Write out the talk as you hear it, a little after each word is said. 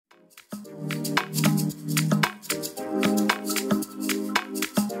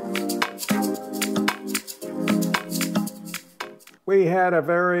We had a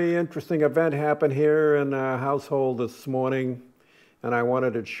very interesting event happen here in our household this morning, and I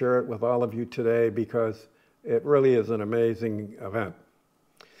wanted to share it with all of you today because it really is an amazing event.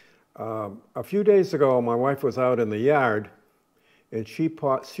 A few days ago, my wife was out in the yard, and she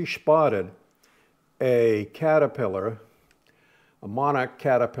spotted a caterpillar, a monarch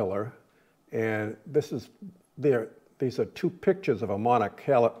caterpillar, and these are two pictures of a monarch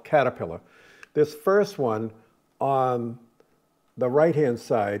caterpillar. This first one on the right-hand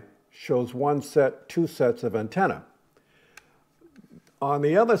side shows two sets of antennae. On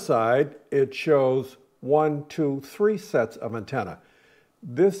the other side, it shows 3 sets of antennae.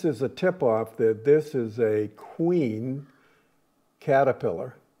 This is a tip-off that this is a queen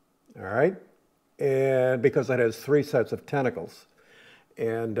caterpillar, all right? And because it has 3 sets of tentacles.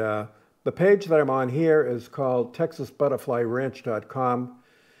 And the page that I'm on here is called TexasButterflyRanch.com.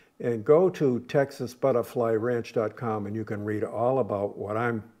 And go to TexasButterflyRanch.com and you can read all about what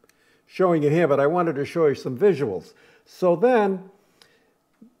I'm showing you here, but I wanted to show you some visuals. So then,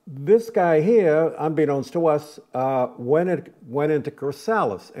 this guy here, unbeknownst to us, went into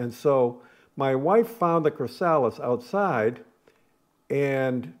chrysalis. And so my wife found the chrysalis outside,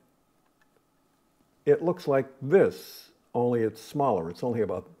 and it looks like this, only it's smaller. It's only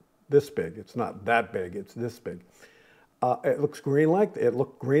about this big. It's not that big, it's this big. It looked green like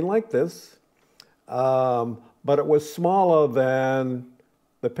this, but it was smaller than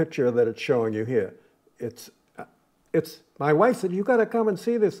the picture that it's showing you here. My wife said, "You got to come and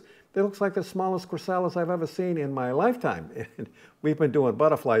see this. It looks like the smallest chrysalis I've ever seen in my lifetime." And we've been doing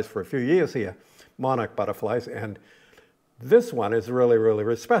butterflies for a few years here, monarch butterflies, and this one is really, really,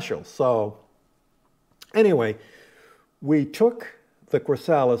 really special. So anyway, we took the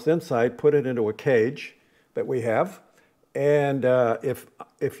chrysalis inside, put it into a cage that we have. And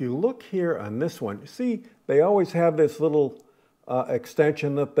if you look here on this one, you see they always have this little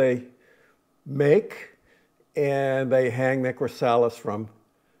extension that they make, and they hang the chrysalis from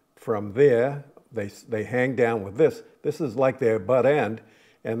there. They hang down with this. This is like their butt end,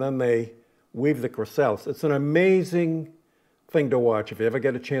 and then they weave the chrysalis. It's an amazing thing to watch. If you ever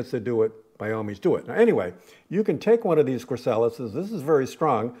get a chance to do it, by all means do it. Now anyway, you can take one of these chrysalises. This is very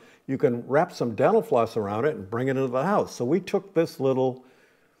strong. You can wrap some dental floss around it and bring it into the house. So we took this little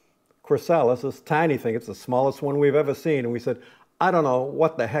chrysalis, this tiny thing, it's the smallest one we've ever seen, and we said, I don't know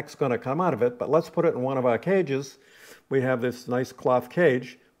what the heck's going to come out of it, but let's put it in one of our cages. We have this nice cloth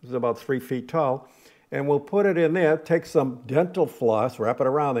cage, which is about 3 feet tall, and we'll put it in there, take some dental floss, wrap it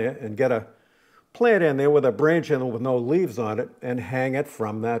around there, and get a plant in there with a branch in it with no leaves on it, and hang it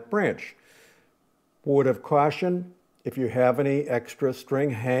from that branch. Word of caution, if you have any extra string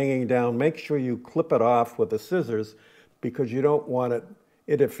hanging down, make sure you clip it off with the scissors because you don't want it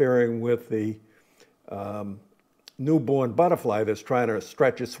interfering with the newborn butterfly that's trying to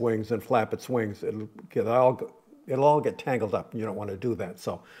stretch its wings and flap its wings. It'll all get tangled up. You don't want to do that.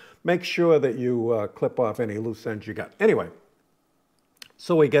 So make sure that you clip off any loose ends you got. Anyway,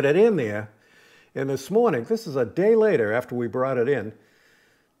 so we get it in there. And this morning, this is a day later after we brought it in,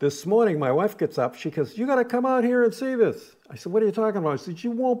 this morning, my wife gets up. She goes, "You got to come out here and see this." I said, "What are you talking about?" She said,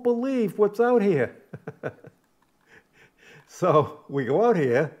 "You won't believe what's out here." So we go out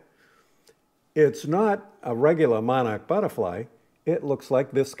here. It's not a regular monarch butterfly. It looks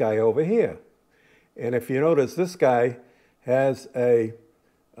like this guy over here. And if you notice, this guy has a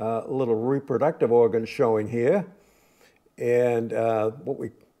little reproductive organ showing here, and what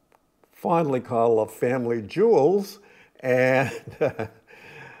we fondly call a family jewels. And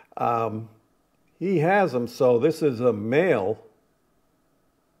he has them, so this is a male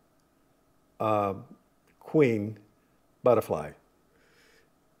queen butterfly.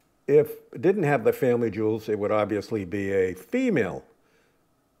 If it didn't have the family jewels, it would obviously be a female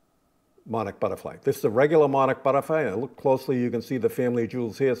monarch butterfly. This is a regular monarch butterfly, and look closely, you can see the family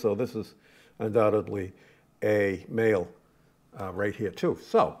jewels here, so this is undoubtedly a male right here too.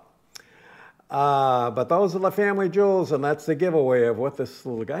 So, but those are the family jewels, and that's the giveaway of what this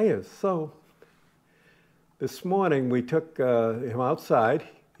little guy is. So this morning we took him outside.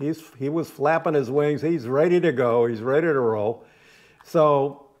 He was flapping his wings. He's ready to go. He's ready to roll.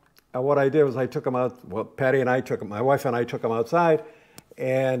 So what I did was I took him out. Well, Patty and I took him. My wife and I took him outside.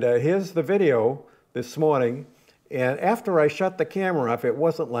 And here's the video this morning. And after I shut the camera off, it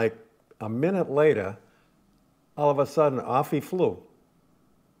wasn't like a minute later, all of a sudden off he flew.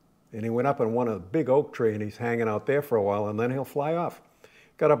 And he went up in one of the big oak tree, and he's hanging out there for a while, and then he'll fly off.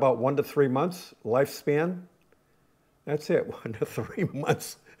 Got about 1 to 3 months lifespan. That's it, 1 to 3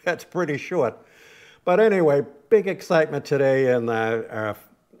 months. That's pretty short. But anyway, big excitement today in our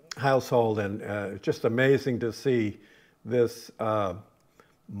household, and it's just amazing to see this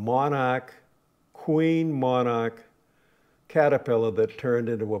Monarch, Queen Monarch caterpillar that turned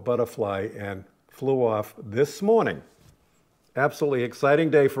into a butterfly and flew off this morning. Absolutely exciting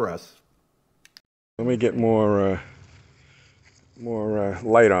day for us. Let me get more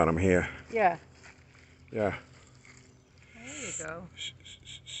light on him here. Yeah. Yeah. There you go.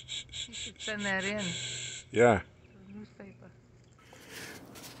 You should send that in. Yeah. To the newspaper.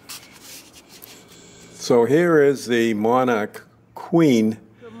 So here is the Monarch Queen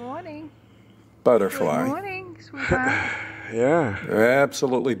Good morning. Butterfly. Good morning, sweetheart. Yeah,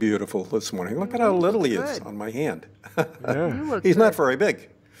 absolutely beautiful this morning. Look at how little he is on my hand. Yeah. You look He's good. not very big.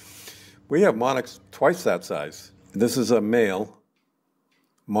 We have monarchs twice that size. This is a male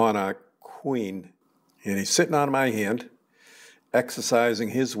Monarch Queen, and he's sitting on my hand, exercising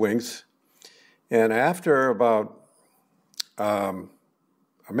his wings. And after about a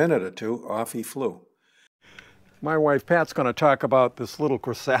minute or two, off he flew. My wife Pat's going to talk about this little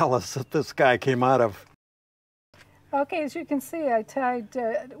chrysalis that this guy came out of. Okay, as you can see, I tied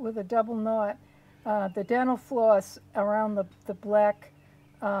with a double knot the dental floss around the black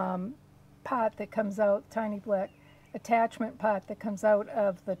part that comes out, tiny black attachment part that comes out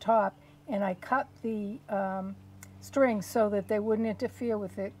of the top, and I cut the strings so that they wouldn't interfere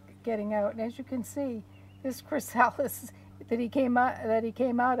with it getting out. And as you can see, this chrysalis that he came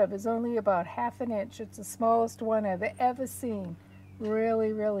out of is only about ½ an inch. It's the smallest one I've ever seen.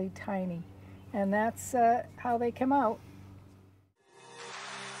 Really, really tiny. And that's how they come out.